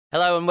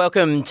Hello and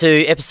welcome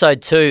to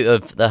episode 2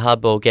 of the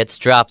Hardball Gets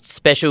Draft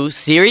special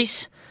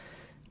series,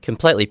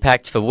 completely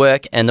packed for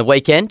work and the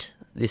weekend.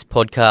 This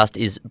podcast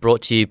is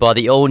brought to you by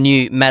the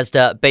all-new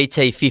Mazda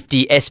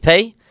BT50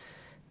 SP,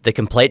 the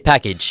complete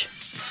package.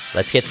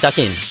 Let's get stuck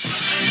in.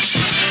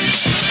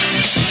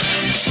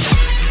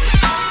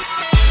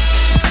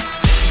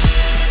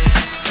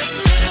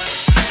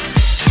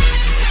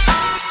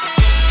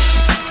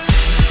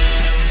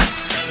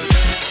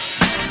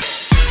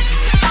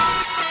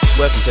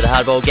 Welcome to the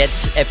Hardball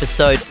Gets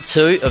episode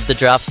 2 of the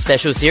Draft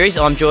special series.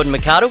 I'm Jordan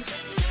McArdle.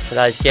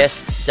 Today's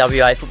guest,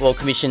 WA Football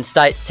Commission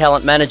State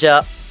Talent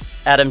Manager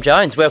Adam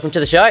Jones. Welcome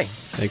to the show.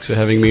 Thanks for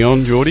having me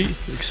on, Geordie.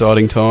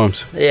 Exciting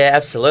times. Yeah,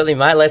 absolutely,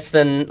 mate. Less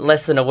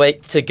than a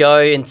week to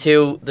go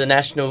until the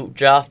national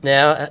draft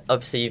now.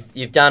 Obviously,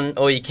 you've done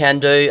all you can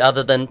do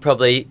other than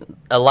probably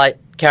a late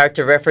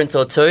character reference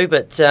or two,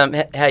 but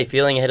how are you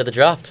feeling ahead of the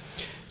draft?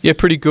 Yeah,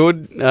 pretty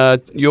good.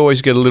 You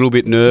always get a little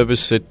bit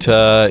nervous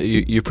that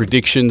your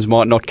predictions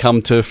might not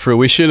come to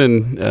fruition,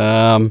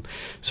 and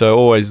so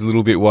always a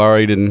little bit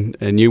worried.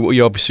 And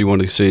you obviously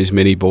want to see as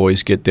many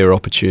boys get their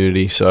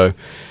opportunity. So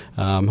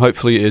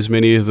hopefully as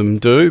many of them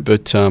do.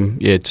 But yeah,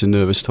 it's a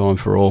nervous time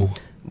for all.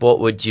 What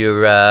would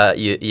your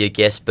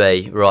guess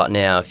be right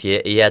now if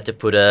you had to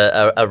put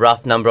a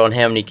rough number on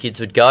how many kids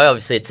would go?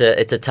 Obviously, it's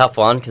a tough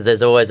one because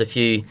there's always a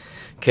few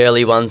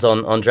curly ones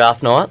on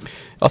draft night.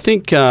 I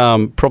think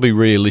probably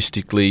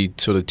realistically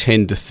sort of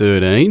 10 to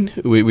 13.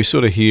 We're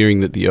sort of hearing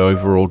that the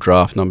overall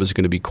draft numbers are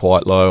going to be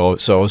quite low.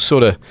 So I was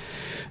sort of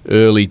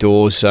early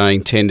doors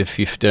saying 10 to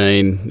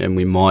 15, and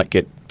we might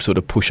get sort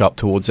of push up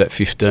towards that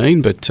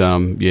 15. But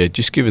yeah,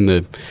 just given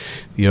the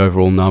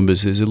overall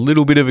numbers, there's a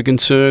little bit of a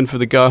concern for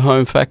the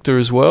go-home factor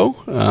as well,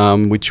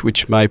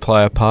 which may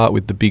play a part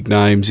with the big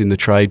names in the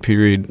trade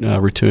period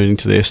returning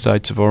to their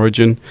states of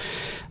origin.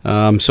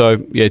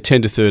 So yeah,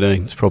 10 to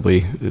 13 is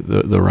probably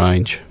the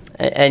range.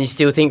 And you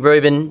still think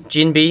Ruben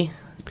Ginbey,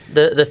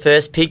 the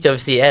first pick?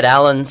 Obviously, Ed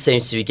Allen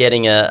seems to be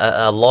getting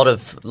a lot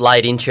of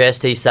late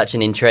interest. He's such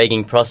an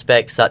intriguing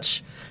prospect,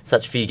 such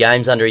few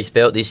games under his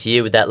belt this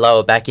year with that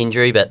lower back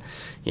injury, but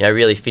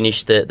really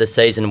finished the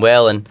season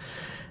well. And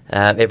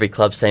every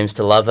club seems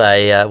to love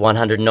a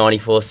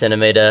 194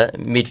 centimetre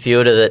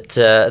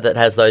midfielder that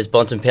has those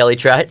Bontempelli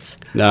traits.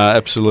 No,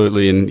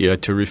 absolutely,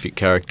 and terrific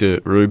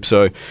character, Rube.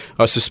 So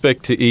I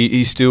suspect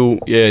he's still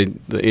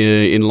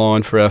in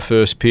line for our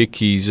first pick.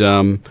 He's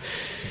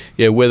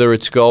whether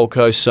it's Gold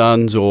Coast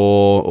Suns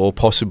or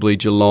possibly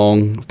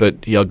Geelong, but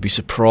I'd be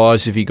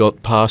surprised if he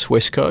got past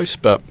West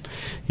Coast. But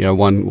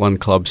one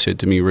club said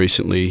to me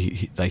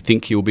recently they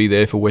think he'll be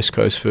there for West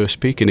Coast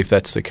first pick, and if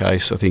that's the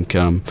case, I think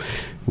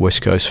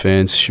West Coast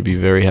fans should be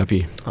very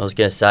happy. I was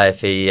going to say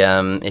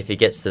if he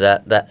gets to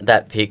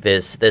that pick,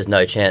 there's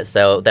no chance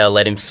they'll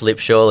let him slip.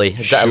 Surely,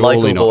 surely a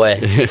local not.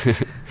 Boy.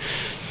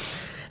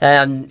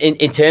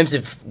 In terms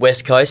of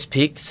West Coast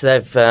picks,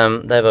 they've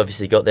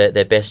obviously got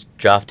their best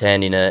draft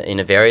hand in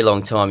a very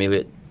long time.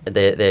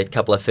 They're a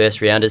couple of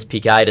first rounders,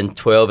 pick 8 and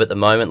 12 at the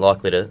moment,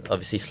 likely to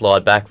obviously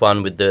slide back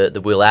one with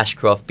the Will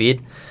Ashcroft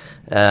bid,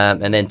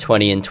 and then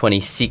 20 and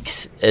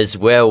 26 as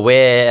well.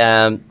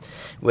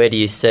 Where do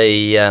you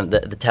see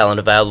the talent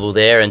available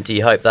there, and do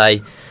you hope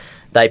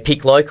they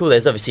pick local?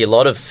 There's obviously a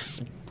lot of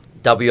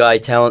WA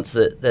talents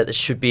that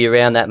should be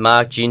around that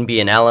mark. Ginbey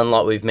and Allen,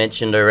 like we've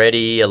mentioned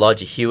already,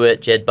 Elijah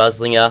Hewitt, Jed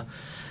Buslinger.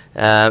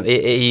 Are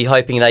you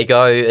hoping they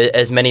go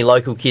as many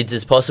local kids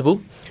as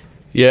possible?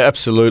 Yeah,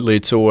 absolutely.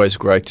 It's always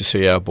great to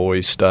see our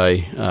boys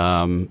stay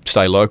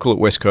local at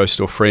West Coast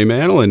or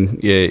Fremantle,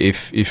 and yeah,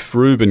 if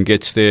Ruben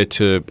gets there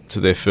to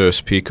their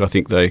first pick, I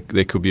think there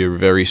could be a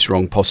very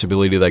strong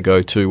possibility they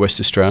go to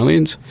West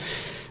Australians.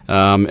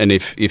 And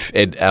if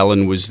Ed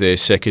Allen was their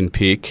second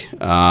pick,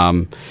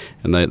 and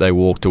they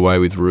walked away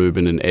with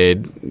Ruben and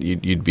Ed,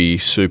 you'd be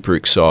super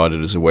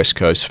excited as a West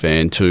Coast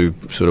fan. Two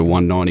sort of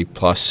 190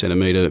 plus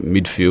centimetre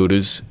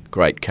midfielders,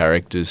 great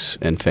characters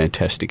and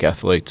fantastic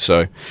athletes.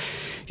 So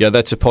yeah,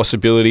 that's a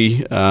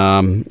possibility.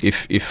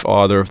 If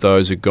either of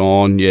those are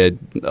gone, yeah,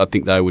 I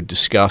think they would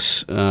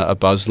discuss a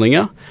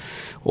Buslinger,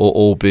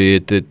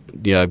 albeit that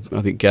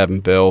I think Gavin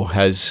Bell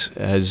has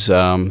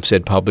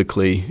said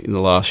publicly in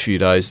the last few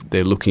days that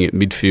they're looking at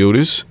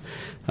midfielders,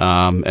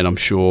 and I'm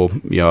sure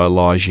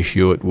Elijah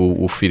Hewitt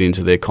will fit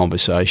into their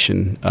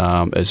conversation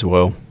as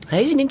well.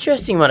 He's an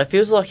interesting one. It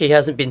feels like he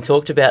hasn't been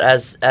talked about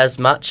as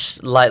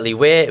much lately.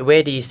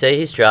 Where do you see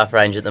his draft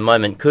range at the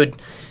moment? Could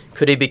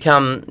he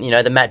become,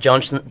 the Matt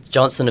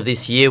Johnson of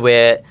this year,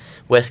 where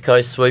West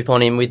Coast swoop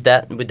on him with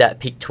that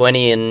pick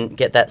 20 and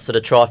get that sort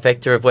of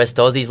trifecta of West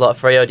Aussies like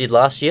Freo did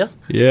last year?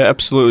 Yeah,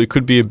 absolutely.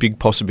 Could be a big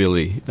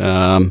possibility.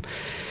 I'm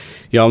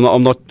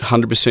not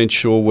 100%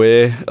 sure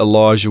where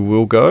Elijah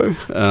will go.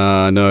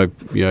 I know,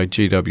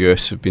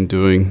 GWS have been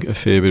doing a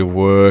fair bit of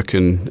work,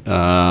 and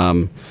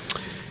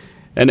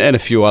a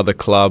few other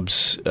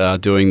clubs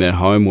doing their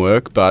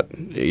homework, but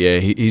yeah,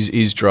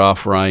 his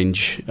draft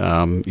range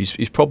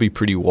is probably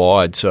pretty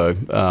wide. So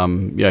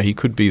he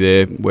could be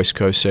there West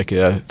Coast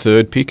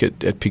third pick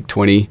at pick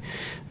 20.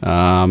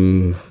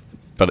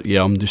 but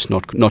yeah, I'm just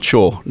not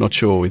sure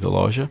with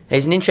Elijah.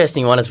 He's an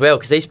interesting one as well,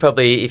 because he's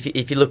probably,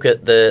 if you look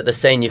at the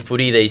senior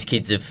footy these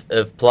kids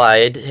have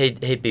played,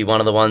 he'd be one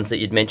of the ones that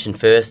you'd mention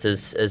first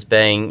as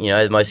being,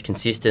 the most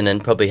consistent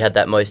and probably had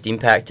that most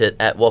impact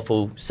at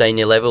Waffle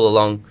senior level,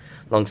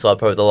 alongside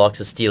probably the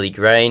likes of Steely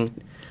Green.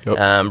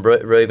 Yep.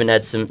 Reuben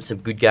had some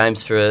good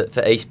games for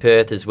East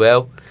Perth as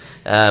well.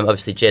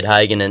 Obviously Jed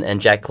Hagan and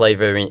Jack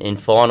Cleaver in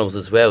finals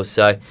as well.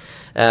 So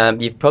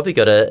you've probably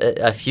got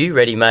a few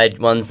ready-made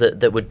ones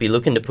that would be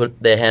looking to put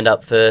their hand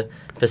up for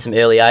some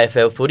early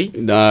AFL footy.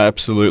 No,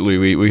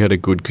 absolutely. We had a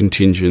good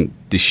contingent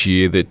this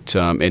year that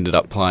ended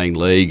up playing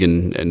league,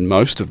 and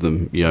most of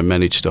them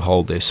managed to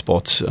hold their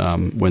spots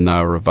when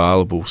they were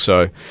available.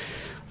 So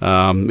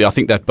I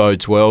think that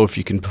bodes well if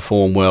you can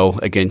perform well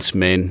against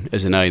men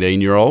as an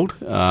 18-year-old.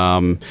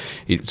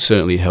 It would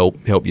certainly help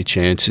your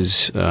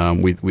chances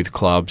with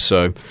clubs.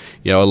 So,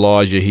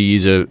 Elijah, he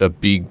is a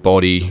big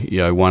body,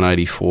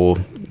 184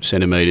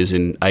 centimetres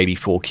and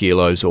 84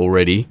 kilos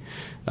already.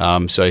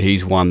 So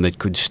he's one that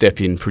could step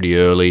in pretty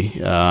early.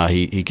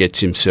 He gets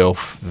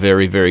himself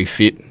very, very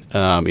fit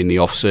in the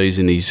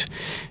off-season.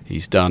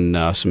 He's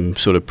done some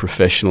sort of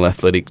professional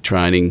athletic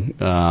training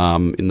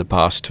in the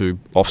past 2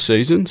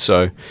 off-seasons,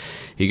 so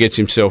he gets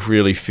himself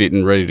really fit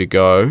and ready to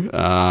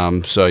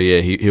go. So yeah,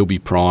 he'll be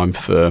primed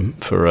for an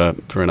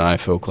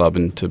AFL club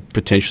and to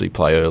potentially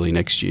play early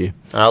next year.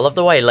 I love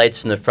the way he leads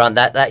from the front.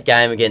 That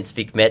game against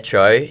Vic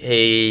Metro,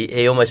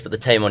 he almost put the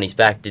team on his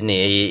back, didn't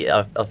he?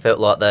 I felt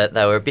like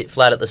they were a bit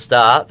flat at the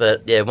start,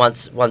 but yeah,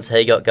 once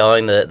he got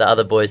going, the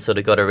other boys sort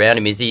of got around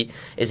him. Is he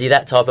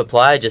that type of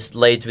player? Just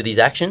leads with his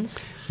actions?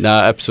 No,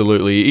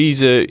 absolutely.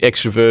 He's an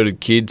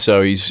extroverted kid,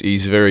 so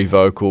he's very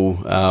vocal.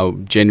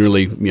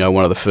 Generally,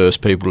 one of the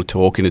first people to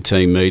talk in a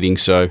team meeting.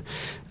 So,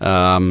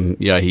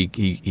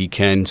 he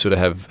can sort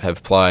of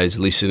have players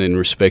listen and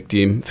respect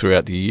him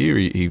throughout the year.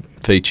 He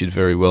featured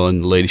very well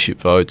in the leadership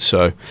votes.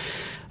 So,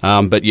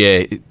 but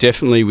yeah,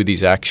 definitely with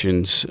his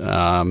actions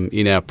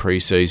in our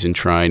pre-season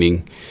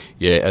training.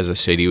 Yeah, as I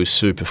said, he was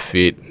super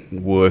fit,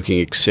 working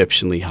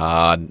exceptionally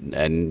hard,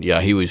 and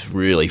he was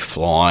really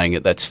flying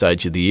at that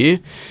stage of the year.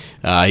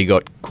 He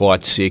got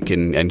quite sick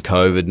and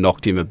COVID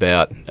knocked him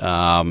about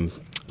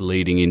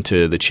leading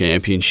into the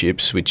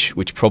championships,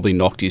 which probably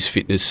knocked his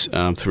fitness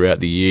throughout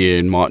the year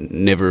and might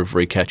never have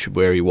recaptured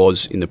where he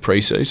was in the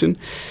pre-season.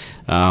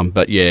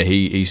 But yeah,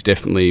 he's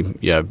definitely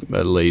a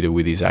leader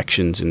with his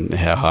actions and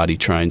how hard he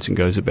trains and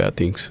goes about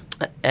things.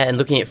 And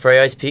looking at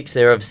Freo's picks,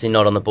 they're obviously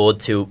not on the board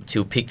till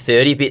pick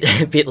 30,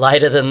 a bit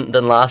later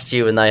than last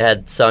year when they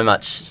had so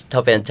much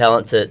top-end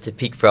talent to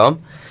pick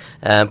from.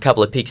 A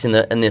couple of picks in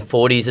the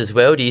 40s as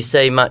well. Do you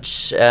see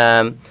much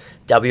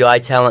WA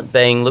talent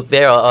being looked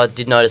there? I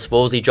did notice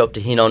Wolsey dropped a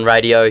hint on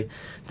radio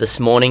this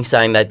morning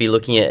saying they'd be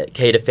looking at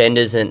key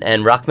defenders and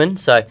ruckman.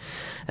 So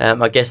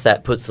I guess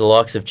that puts the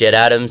likes of Jed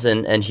Adams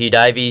and Hugh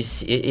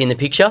Davies in the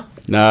picture.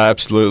 No,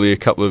 absolutely. A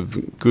couple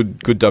of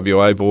good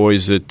WA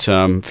boys that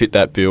fit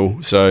that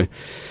bill. So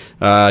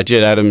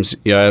Jed Adams,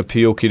 a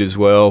Peel kid as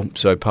well,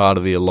 so part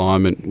of the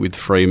alignment with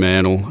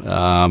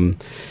Fremantle.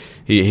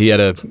 He had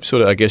a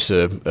sort of, I guess,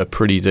 a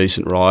pretty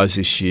decent rise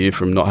this year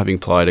from not having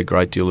played a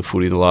great deal of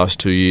footy the last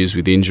 2 years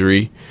with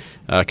injury.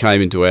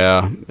 Came into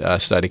our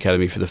state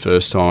academy for the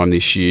first time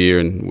this year,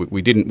 and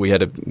we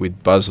had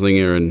with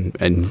Buslinger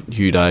and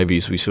Hugh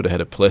Davies, we sort of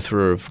had a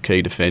plethora of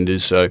key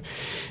defenders. So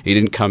he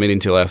didn't come in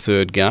until our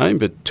 3rd game,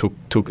 but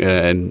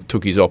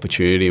took his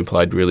opportunity and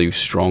played really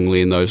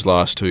strongly in those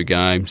last 2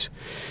 games.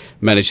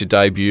 Managed to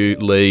debut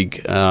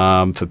league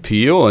for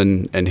Peel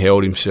and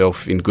held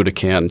himself in good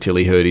account until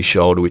he hurt his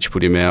shoulder, which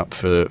put him out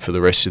for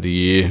the rest of the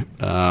year.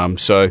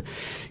 So,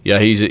 yeah,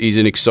 he's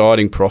an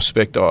exciting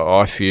prospect.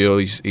 I feel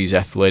he's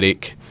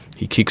athletic.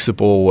 He kicks the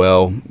ball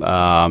well.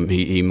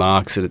 He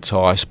marks at its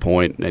highest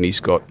point, and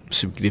he's got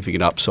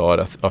significant upside,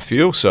 I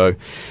feel. So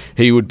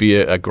he would be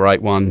a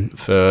great one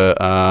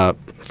for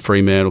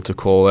Fremantle to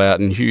call out.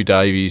 And Hugh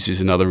Davies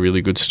is another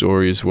really good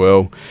story as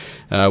well.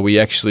 We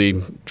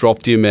actually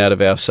dropped him out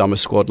of our summer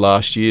squad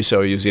last year,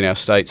 so he was in our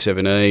state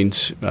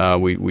 17s.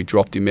 We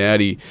dropped him out.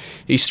 He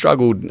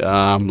struggled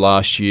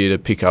last year to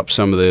pick up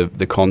some of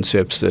the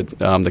concepts that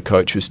the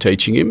coach was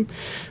teaching him,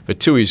 but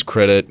to his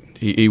credit,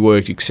 he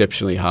worked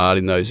exceptionally hard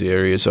in those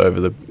areas over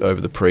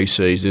the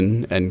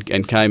pre-season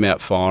and came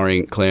out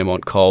firing at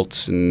Claremont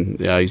Colts, and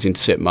his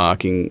intercept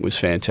marking was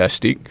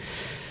fantastic.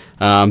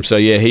 So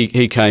yeah,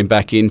 he came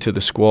back into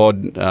the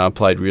squad,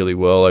 played really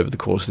well over the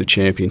course of the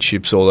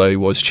championships, although he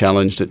was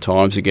challenged at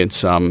times against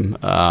some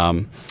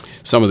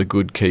of the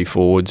good key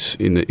forwards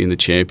in the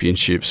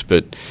championships.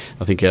 But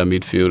I think our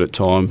midfield at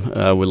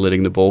time were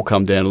letting the ball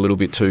come down a little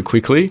bit too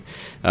quickly.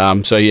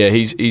 So yeah,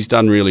 he's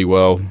done really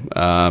well.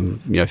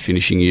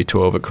 Finishing year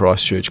 12 at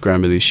Christchurch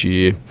Grammar this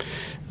year.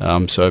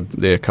 So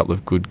there are a couple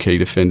of good key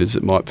defenders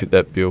that might fit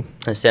that bill.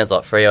 It sounds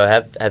like Freo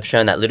have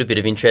shown that little bit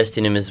of interest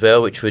in him as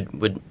well, which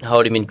would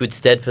hold him in good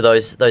stead for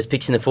those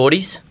picks in the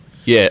 40s.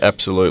 Yeah,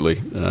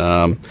 absolutely.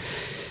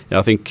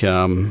 I think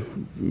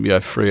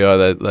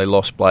Freo they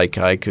lost Blake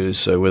Acres,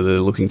 so whether they're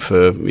looking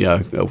for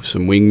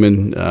some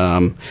wingmen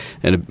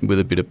and with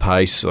a bit of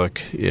pace,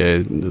 like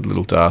the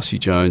little Darcy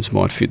Jones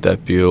might fit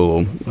that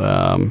bill,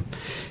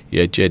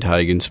 or Jed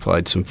Hagen's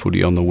played some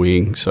footy on the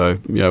wing, so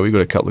we've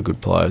got a couple of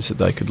good players that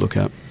they could look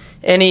at.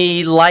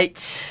 Any late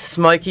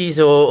smokies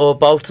or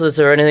bolters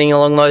or anything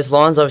along those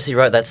lines? Obviously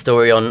wrote that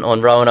story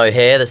on Rowan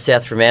O'Hare, the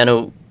South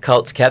Fremantle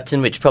Colts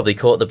captain, which probably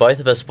caught the both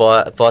of us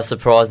by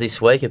surprise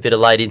this week. A bit of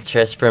late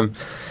interest from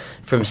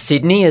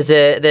Sydney. Has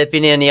there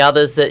been any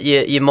others that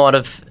you might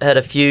have had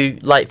a few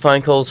late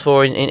phone calls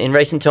for in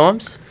recent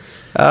times?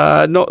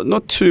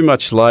 Not too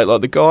much late.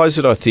 Like the guys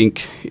that I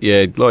think,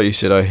 like you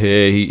said,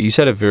 O'Hare, he's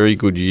had a very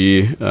good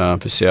year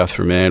for South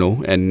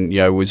Fremantle, and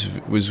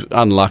was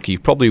unlucky,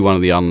 probably one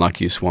of the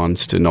unluckiest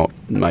ones to not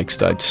make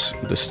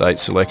the state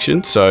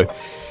selection. So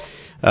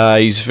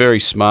he's very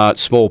smart,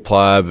 small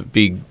player, but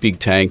big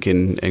tank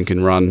and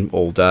can run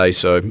all day.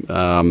 So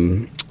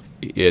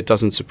it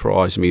doesn't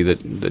surprise me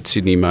that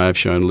Sydney may have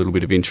shown a little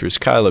bit of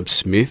interest. Caleb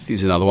Smith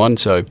is another one,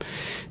 so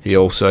he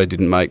also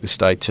didn't make the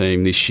state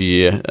team this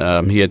year.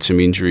 He had some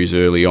injuries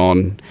early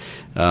on,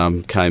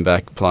 came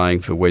back playing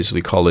for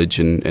Wesley College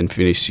and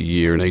finished the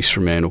year in East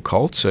Fremantle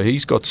Colts. So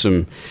he's got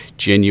some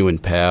genuine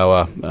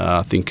power.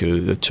 I think a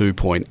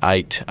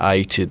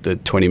 2.88 at the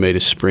 20-metre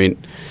sprint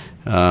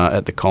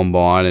at the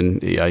combine,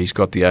 and he's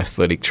got the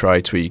athletic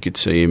traits where you could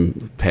see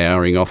him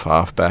powering off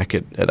halfback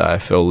at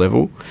AFL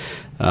level.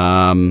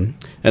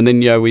 And then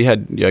we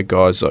had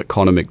guys like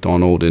Connor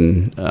McDonald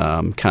and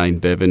Kane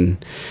Bevan,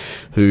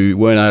 who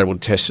weren't able to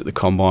test at the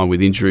combine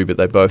with injury, but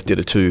they both did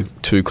a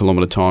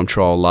 2-kilometre time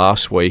trial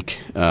last week.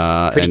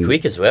 Pretty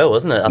quick as well,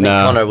 wasn't it? I think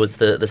Connor was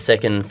the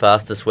second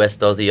fastest West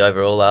Aussie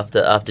overall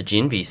after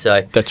Ginby.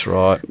 So that's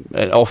right,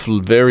 and off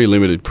very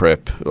limited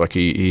prep. Like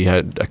he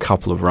had a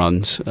couple of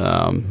runs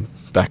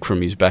back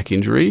from his back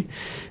injury.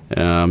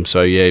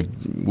 It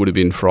would have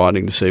been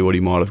frightening to see what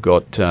he might have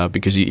got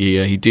because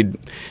he did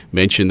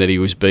mention that he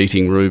was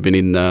beating Ruben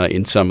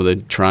in some of the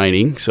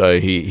training, so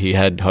he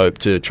had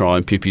hoped to try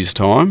and pip his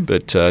time,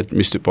 but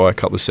missed it by a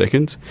couple of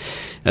seconds.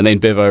 And then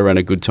Bevo ran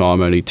a good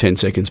time, only 10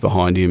 seconds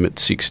behind him at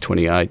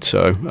 6:28.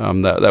 So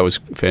that was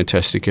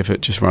fantastic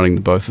effort, just running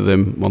the both of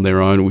them on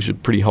their own. It was a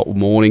pretty hot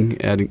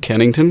morning out in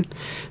Cannington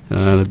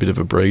and a bit of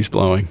a breeze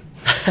blowing.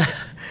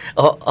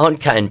 On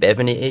Kane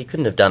Bevan, he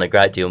couldn't have done a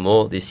great deal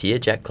more this year.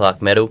 Jack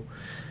Clark medal,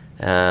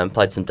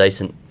 played some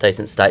decent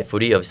state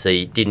footy.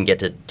 Obviously, didn't get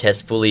to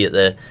test fully at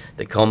the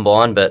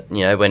combine, but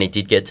when he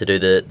did get to do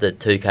the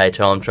 2K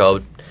time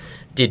trial,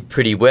 did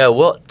pretty well.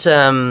 What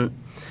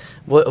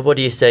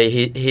do you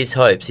see his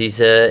hopes? He's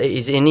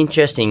an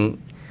interesting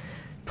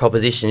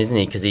proposition, isn't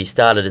he? Because he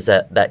started as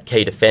that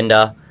key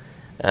defender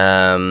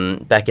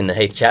back in the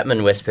Heath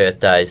Chapman West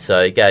Perth days,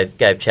 so he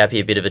gave Chappie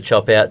a bit of a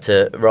chop out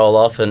to roll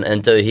off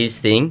and do his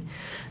thing,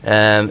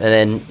 and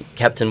then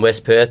captained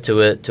West Perth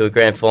to a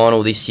grand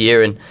final this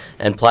year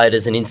and played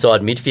as an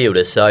inside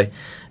midfielder. So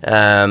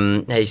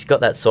he's got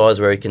that size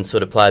where he can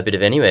sort of play a bit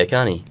of anywhere,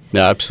 can't he?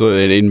 No,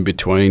 absolutely. And in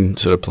between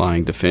sort of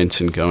playing defence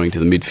and going to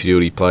the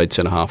midfield, he played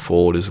centre half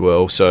forward as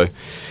well. So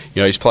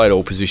he's played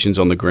all positions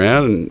on the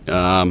ground,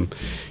 and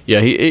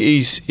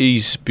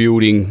he's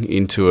building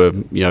into a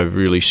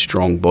really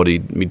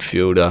strong-bodied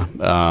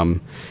midfielder.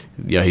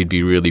 He'd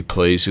be really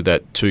pleased with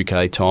that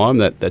 2K time.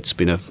 That's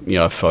been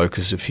a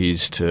focus of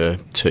his to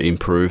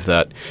improve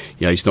that.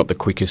 He's not the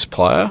quickest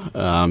player,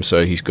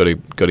 so he's got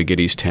to get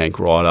his tank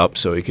right up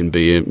so he can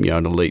be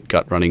an elite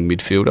gut-running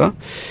midfielder.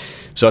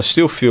 So I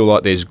still feel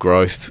like there's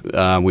growth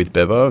with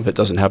Bevo. If it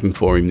doesn't happen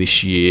for him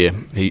this year,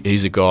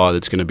 he's a guy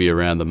that's going to be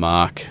around the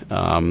mark.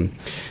 And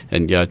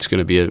it's going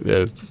to be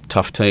a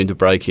tough team to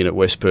break in at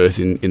West Perth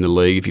in the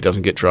league if he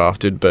doesn't get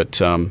drafted.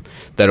 But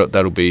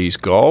that'll be his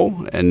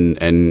goal. And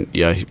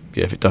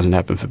if it doesn't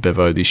happen for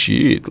Bevo this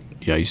year,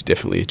 he's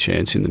definitely a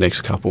chance in the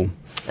next couple.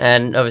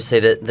 And obviously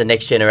the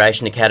next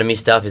generation academy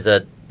stuff is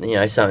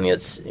something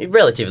that's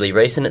relatively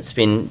recent. It's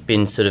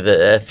been sort of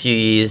a few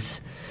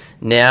years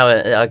now.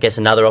 I guess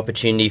another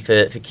opportunity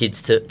for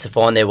kids to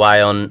find their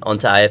way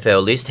onto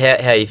AFL list. How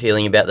are you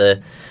feeling about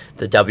the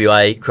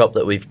WA crop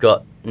that we've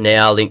got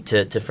now linked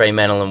to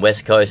Fremantle and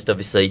West Coast?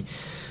 Obviously,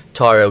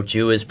 Tyrell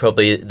Dew is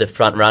probably the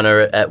front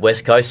runner at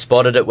West Coast,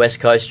 spotted at West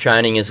Coast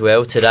training as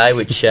well today,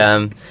 which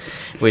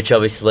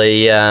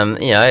obviously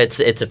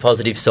it's a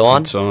positive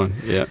sign. Good sign,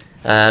 yeah.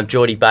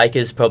 Geordie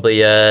Baker's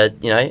probably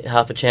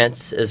half a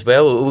chance as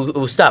well.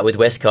 We'll start with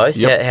West Coast.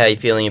 Yep. How are you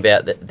feeling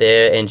about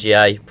their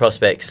NGA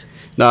prospects?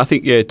 No, I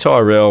think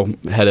Tyrell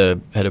had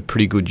a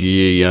pretty good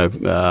year.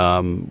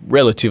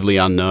 Relatively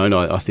unknown,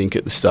 I think,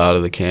 at the start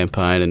of the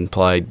campaign, and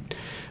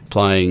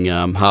playing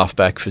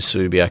halfback for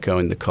Subiaco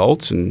in the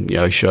Colts, and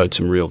showed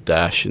some real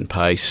dash and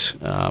pace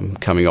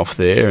coming off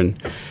there.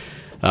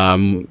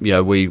 And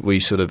we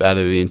sort of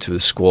added it into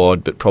the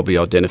squad, but probably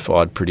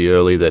identified pretty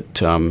early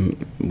that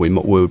we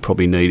would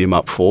probably need him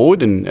up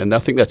forward, and I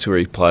think that's where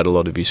he played a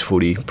lot of his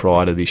footy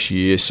prior to this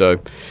year. So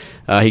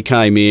he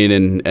came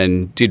in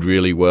and did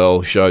really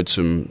well, showed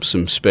some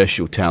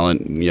special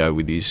talent,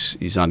 with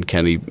his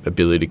uncanny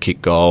ability to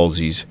kick goals.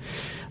 He's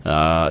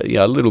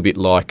a little bit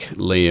like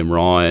Liam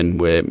Ryan,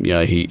 where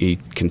he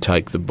can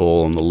take the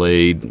ball on the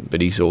lead,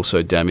 but he's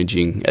also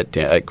damaging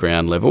at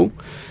ground level.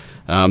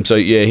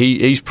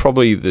 He's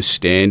probably the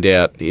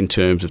standout in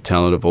terms of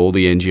talent of all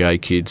the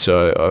NGA kids.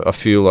 So I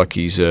feel like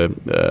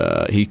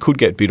he could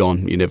get bid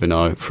on. You never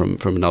know from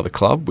another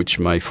club, which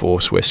may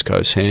force West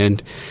Coast's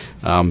hand.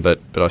 But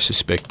I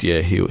suspect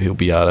he'll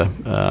be able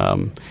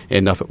to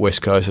end up at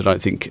West Coast. I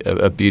don't think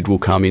a bid will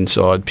come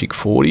inside pick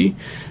 40.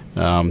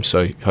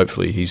 So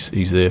hopefully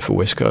he's there for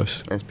West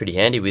Coast. That's pretty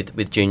handy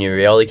with Junior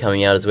Rioli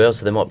coming out as well.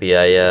 So there might be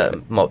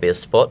a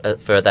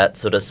spot for that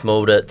sort of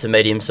small to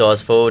medium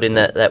sized forward in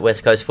that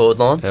West Coast forward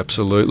line.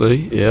 Absolutely,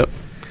 yep.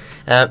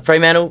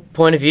 Fremantle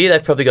point of view,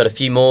 they've probably got a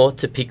few more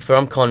to pick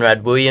from.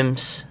 Conrad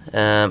Williams,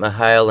 a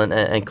Hale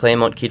and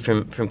Claremont kid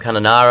from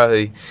Kununurra,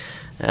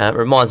 who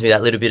reminds me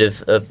that little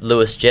bit of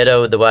Lewis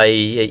Jetto, the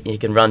way he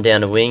can run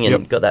down the wing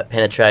and got that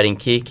penetrating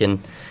kick and.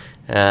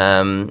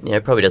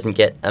 Probably doesn't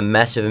get a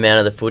massive amount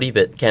of the footy,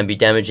 but can be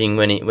damaging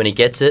when he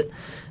gets it.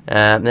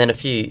 And then a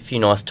few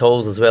nice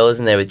tools as well,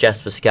 isn't there, with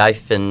Jasper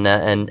Scaife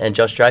and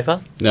Josh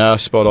Draper? No,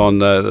 spot on.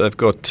 They've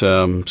got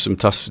some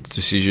tough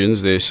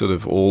decisions. They're sort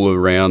of all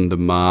around the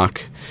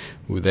mark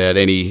without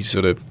any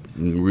sort of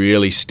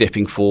really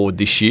stepping forward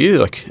this year.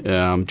 Like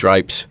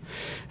Drapes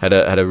had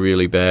a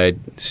really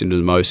bad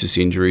syndesmosis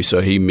injury,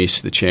 so he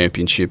missed the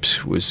championships.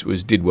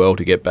 Did well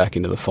to get back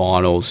into the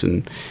finals,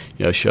 and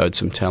showed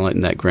some talent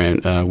in that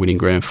winning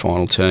grand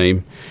final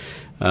team.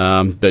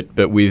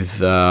 But with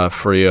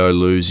Freo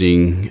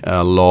losing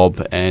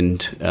Lob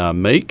and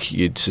Meek,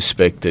 you'd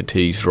suspect that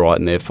he's right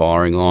in their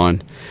firing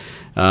line.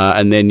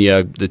 And then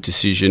the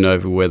decision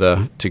over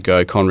whether to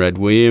go Conrad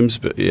Williams,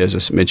 but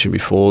as I mentioned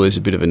before, there's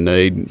a bit of a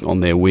need on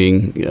their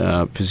wing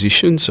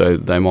position, so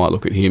they might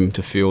look at him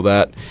to fill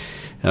that.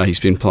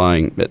 He's been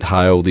playing at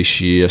Hale this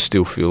year. I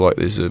still feel like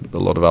there's a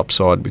lot of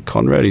upside with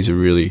Conrad. He's a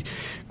really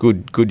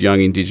good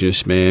young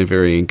Indigenous man,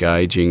 very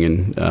engaging,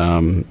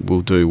 and will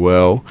do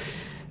well.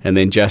 And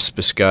then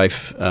Jasper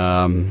Scaife,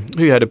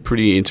 who had a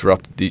pretty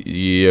interrupted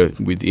year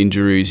with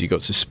injuries. He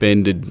got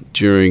suspended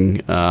during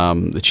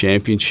the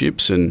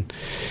championships, and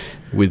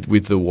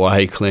with the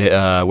way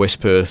West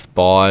Perth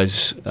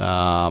buys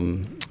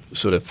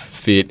sort of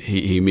fit,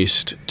 he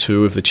missed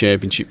 2 of the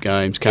championship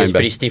games. He was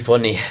pretty stiff,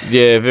 wasn't he?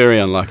 Yeah, very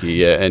unlucky,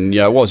 yeah. And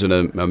it wasn't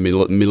a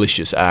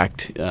malicious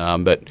act,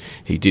 but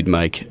he did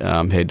make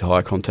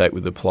head-high contact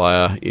with the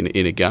player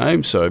in a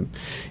game. So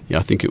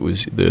I think it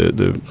was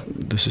the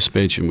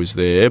suspension was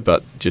there,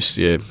 but just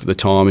the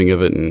timing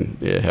of it and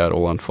how it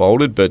all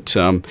unfolded. But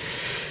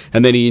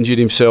and then he injured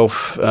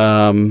himself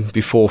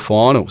before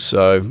finals.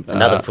 So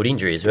another foot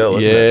injury as well,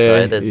 wasn't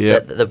it? So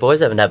the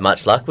boys haven't had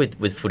much luck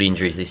with foot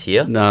injuries this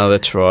year. No,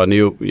 that's right. And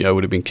he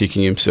would have been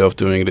kicking himself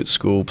doing it at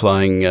school,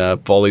 playing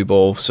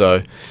volleyball.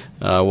 So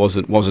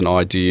wasn't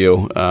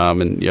ideal.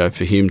 And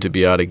for him to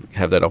be able to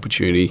have that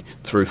opportunity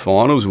through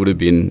finals would have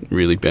been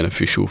really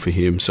beneficial for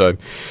him. So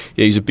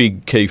he's a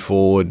big key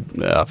forward,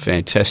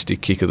 fantastic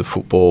kick of the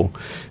football.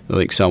 I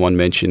think someone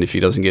mentioned if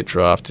he doesn't get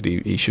drafted,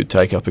 he should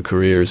take up a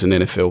career as an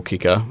NFL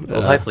kicker.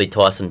 Well, hopefully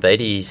Tyson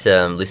Beattie's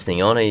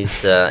listening on.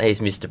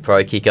 He's missed a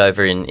pro kick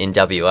over in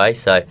WA.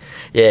 So,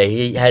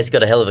 he has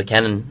got a hell of a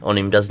cannon on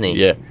him, doesn't he?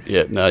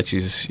 Yeah. No, it's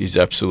his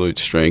absolute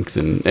strength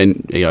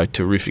and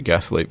terrific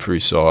athlete for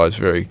his size.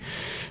 Very,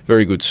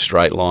 very good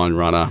straight line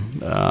runner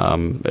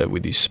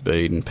with his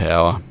speed and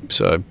power.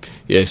 So,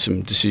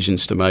 some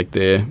decisions to make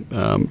there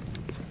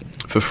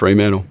for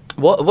Fremantle.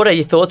 What are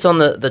your thoughts on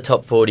the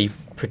top 40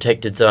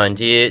 protected zone?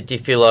 Do you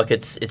feel like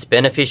it's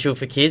beneficial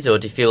for kids, or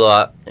do you feel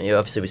like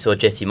obviously we saw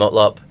Jesse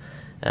Motlop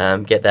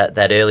get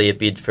that earlier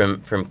bid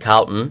from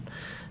Carlton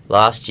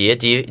last year?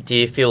 Do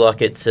you feel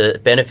like it's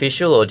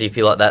beneficial, or do you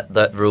feel like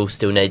that rule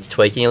still needs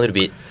tweaking a little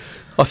bit?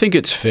 I think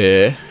it's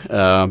fair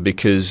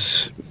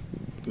because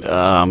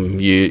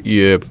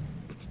you're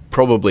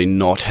probably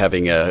not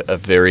having a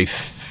very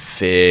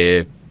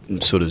fair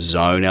sort of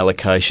zone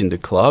allocation to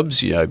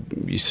clubs.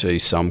 You see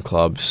some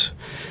clubs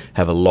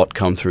have a lot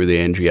come through the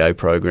NGA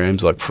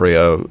programs, like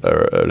Freo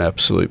are an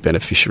absolute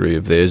beneficiary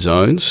of their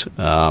zones.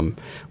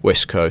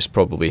 West Coast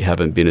probably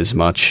haven't been as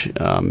much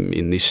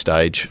in this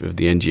stage of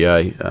the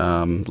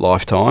NGA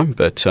lifetime.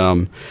 But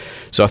so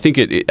I think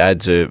it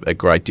adds a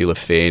great deal of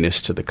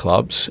fairness to the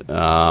clubs.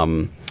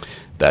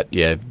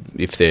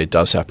 If there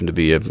does happen to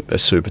be a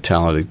super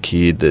talented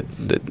kid that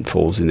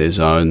falls in their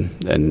zone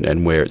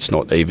and where it's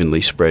not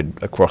evenly spread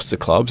across the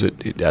clubs,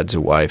 it adds a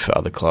way for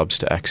other clubs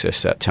to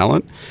access that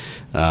talent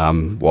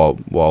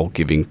while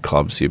giving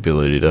clubs the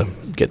ability to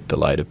get the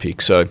later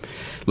pick. So,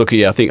 look,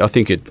 I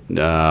think it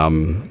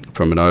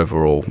from an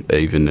overall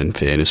even and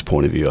fairness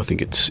point of view, I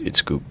think it's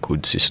a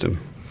good system.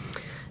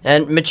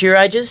 And mature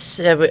ages,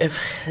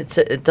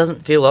 it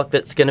doesn't feel like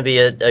that's going to be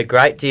a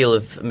great deal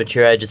of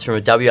mature ages from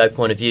a WA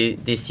point of view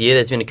this year.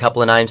 There's been a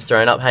couple of names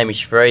thrown up,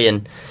 Hamish Free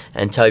and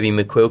Toby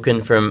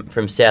McQuilkin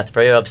from South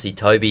Freo. Obviously,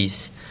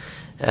 Toby's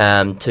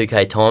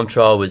 2K time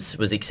trial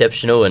was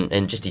exceptional,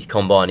 and just his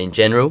combine in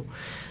general.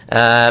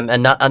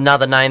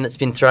 Another name that's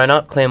been thrown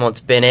up, Claremont's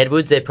Ben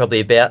Edwards. They're probably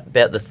about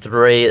the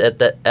three at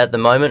the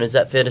moment. Is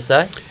that fair to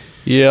say?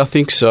 Yeah, I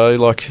think so.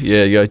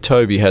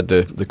 Toby had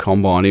the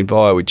combine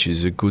invite, which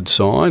is a good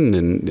sign,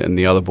 and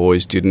the other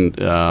boys didn't.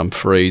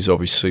 Freeze,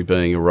 obviously,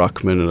 being a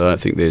ruckman, and I don't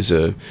think there's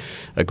a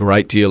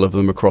great deal of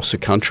them across the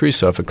country.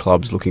 So if a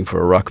club's looking for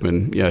a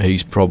ruckman,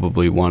 he's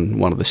probably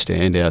one of the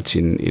standouts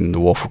in the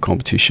waffle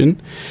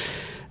competition.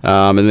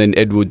 And then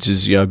Edwards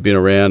has been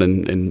around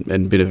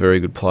and been a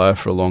very good player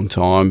for a long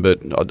time, but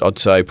I'd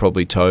say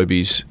probably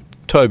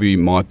Toby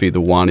might be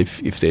the one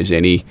if there's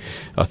any.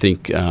 I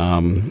think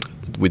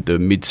with the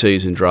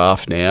mid-season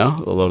draft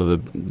now, a lot of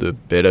the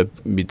better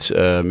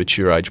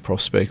mature age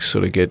prospects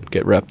sort of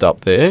get wrapped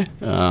up there.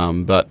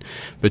 But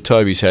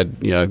Toby's had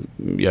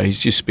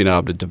he's just been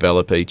able to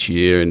develop each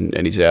year,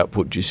 and his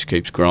output just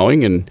keeps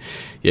growing. And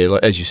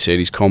as you said,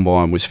 his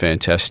combine was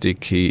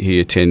fantastic. He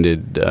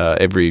attended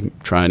every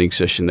training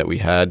session that we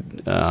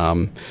had.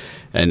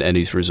 And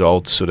his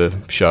results sort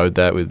of showed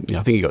that. With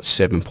I think he got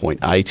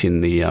 7.8 in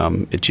the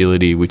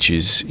agility, which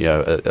is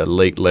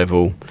elite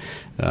level.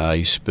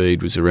 His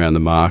speed was around the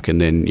mark, and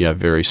then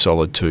very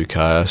solid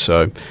 2K.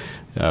 So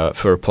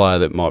for a player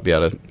that might be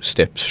able to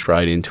step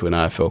straight into an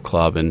AFL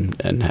club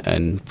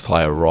and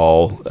play a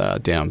role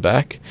down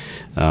back,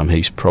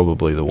 he's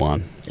probably the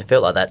one. It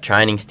felt like that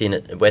training stint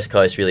at West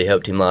Coast really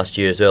helped him last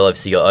year as well.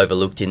 Obviously got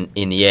overlooked in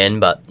the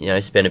end, but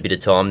spent a bit of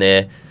time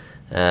there.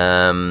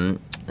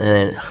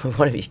 And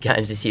one of his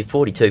games this year,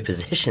 42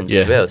 possessions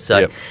as well.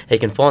 So he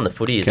can find the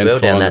footy as well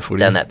down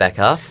that back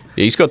half.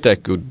 Yeah, he's got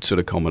that good sort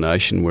of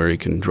combination where he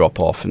can drop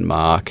off and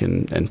mark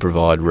and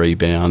provide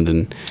rebound.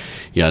 And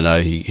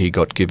he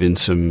got given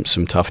some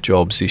tough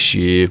jobs this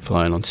year,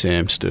 playing on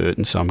Sam Sturt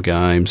in some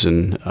games,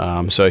 and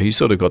so he's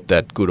sort of got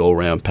that good all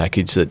round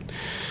package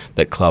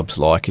that clubs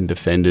like in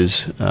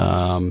defenders.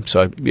 I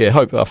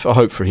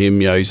hope for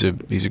him. He's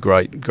a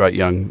great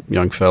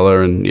young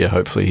fella, and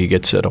hopefully he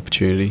gets that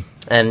opportunity.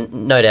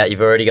 And no doubt you've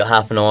already got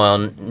half an eye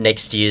on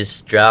next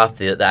year's draft.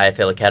 The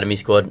AFL Academy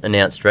squad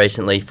announced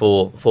recently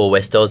for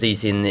West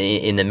Aussies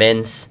in the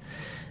men's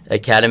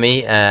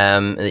academy.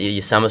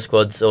 Your summer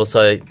squad's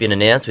also been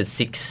announced with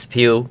 6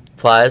 Peel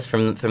players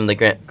from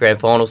the grand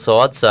final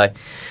side. So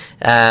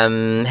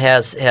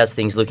how's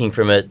things looking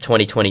from a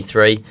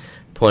 2023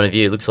 point of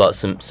view? It looks like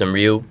some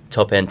real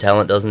top end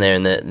talent, doesn't there?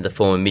 In the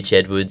form of Mitch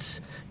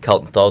Edwards,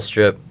 Colton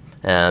Tholstrup,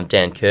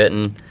 Dan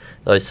Curtin.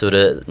 Those sort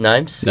of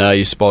names? No,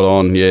 you're spot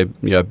on. Yeah,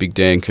 big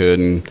Dan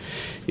Curtin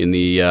in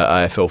the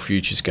AFL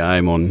Futures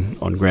game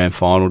on grand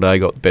final day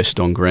got best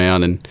on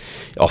ground and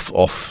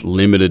off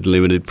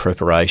limited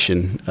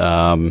preparation.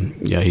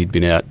 He'd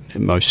been out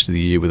most of the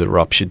year with a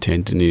ruptured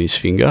tendon in his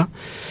finger.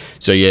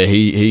 So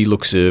he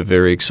looks a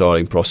very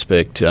exciting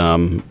prospect.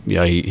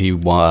 He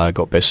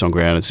got best on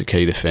ground as a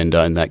key defender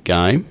in that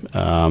game,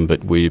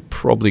 but we're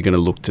probably going to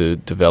look to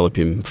develop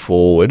him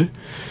forward.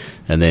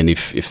 And then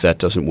if that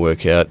doesn't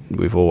work out,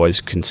 we've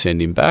always can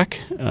send him back.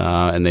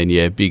 And then,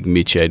 big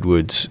Mitch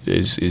Edwards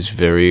is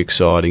very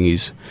exciting.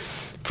 He's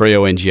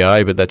Freo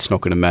NGA, but that's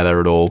not going to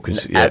matter at all.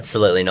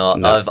 Absolutely not.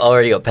 No. I've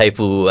already got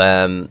people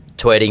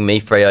tweeting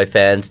me, Freo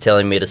fans,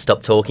 telling me to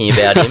stop talking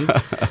about him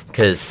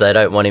because they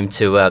don't want him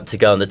to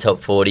go in the top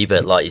 40.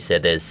 But like you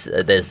said,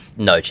 there's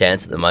no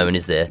chance at the moment,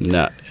 is there?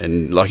 No,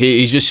 and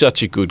he's just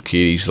such a good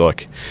kid. He's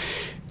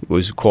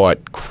was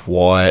quite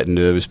quiet and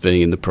nervous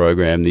being in the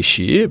program this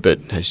year, but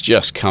has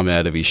just come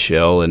out of his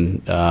shell,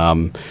 and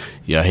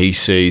he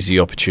sees the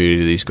opportunity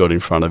that he's got in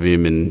front of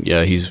him, and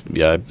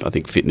I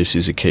think fitness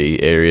is a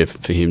key area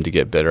for him to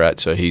get better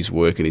at, so he's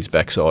working his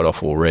backside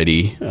off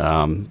already,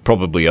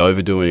 probably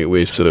overdoing it.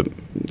 We're sort of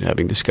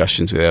having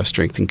discussions with our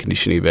strength and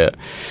conditioning about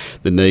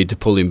the need to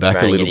pull him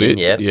back a little bit.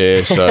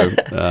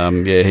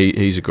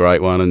 He's a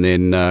great one. And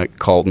then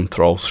Colton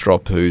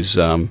Tholstrup, who's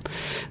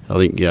I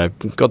think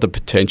got the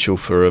potential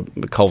for a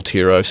cult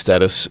hero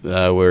status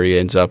where he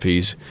ends up.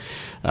 He's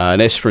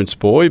an Esperance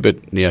boy, but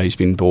he's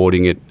been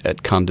boarding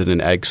at Cundon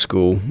and Ag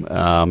School,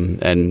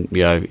 and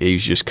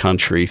he's just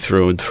country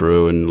through and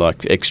through, and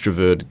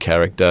extroverted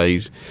character.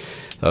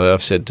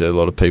 I've said to a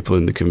lot of people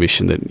in the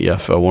commission that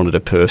if I wanted a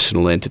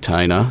personal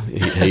entertainer,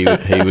 he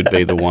would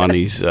be the one.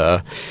 He's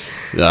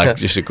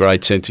just a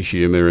great sense of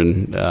humour,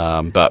 and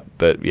but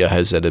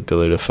has that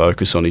ability to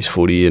focus on his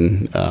footy,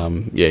 and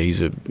he's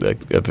a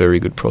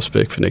very good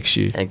prospect for next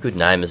year. And good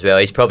name as well.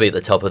 He's probably at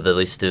the top of the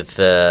list of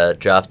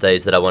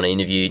draftees that I want to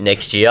interview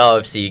next year. I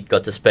obviously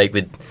got to speak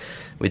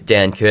with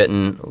Dan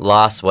Curtin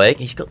last week.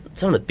 He's got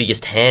some of the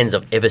biggest hands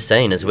I've ever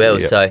seen as well.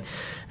 Yep. So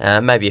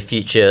maybe a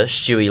future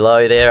Stewie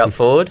Lowe there up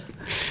forward.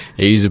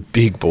 He's a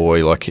big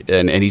boy,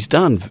 and he's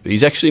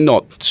actually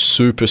not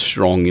super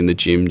strong in the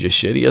gym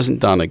just yet. He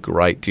hasn't done a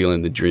great deal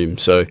in the gym,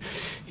 so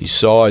his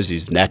size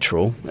is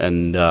natural,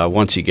 and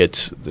once he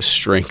gets the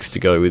strength to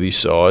go with his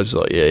size,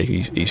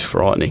 he's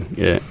frightening.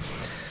 Yeah.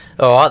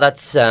 All right,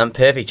 that's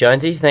perfect,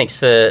 Jonesy. Thanks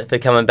for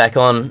coming back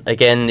on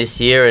again this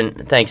year,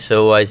 and thanks for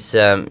always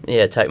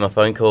taking my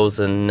phone calls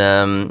and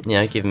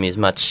giving me as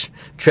much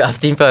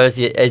draft info as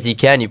you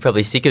can. You're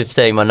probably sick of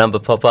seeing my number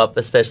pop up,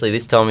 especially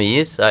this time of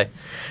year. So,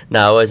 no,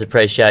 I always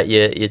appreciate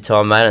your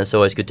time, mate, and it's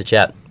always good to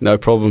chat. No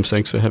problems.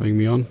 Thanks for having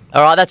me on.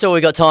 All right, that's all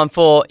we've got time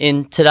for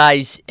in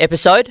today's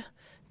episode.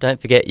 Don't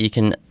forget you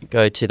can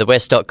go to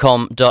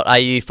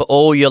thewest.com.au for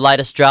all your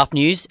latest draft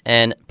news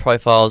and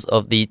profiles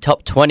of the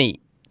top 20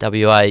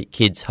 WA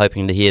kids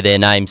hoping to hear their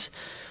names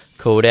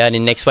called out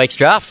in next week's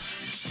draft.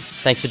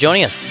 Thanks for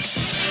joining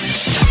us.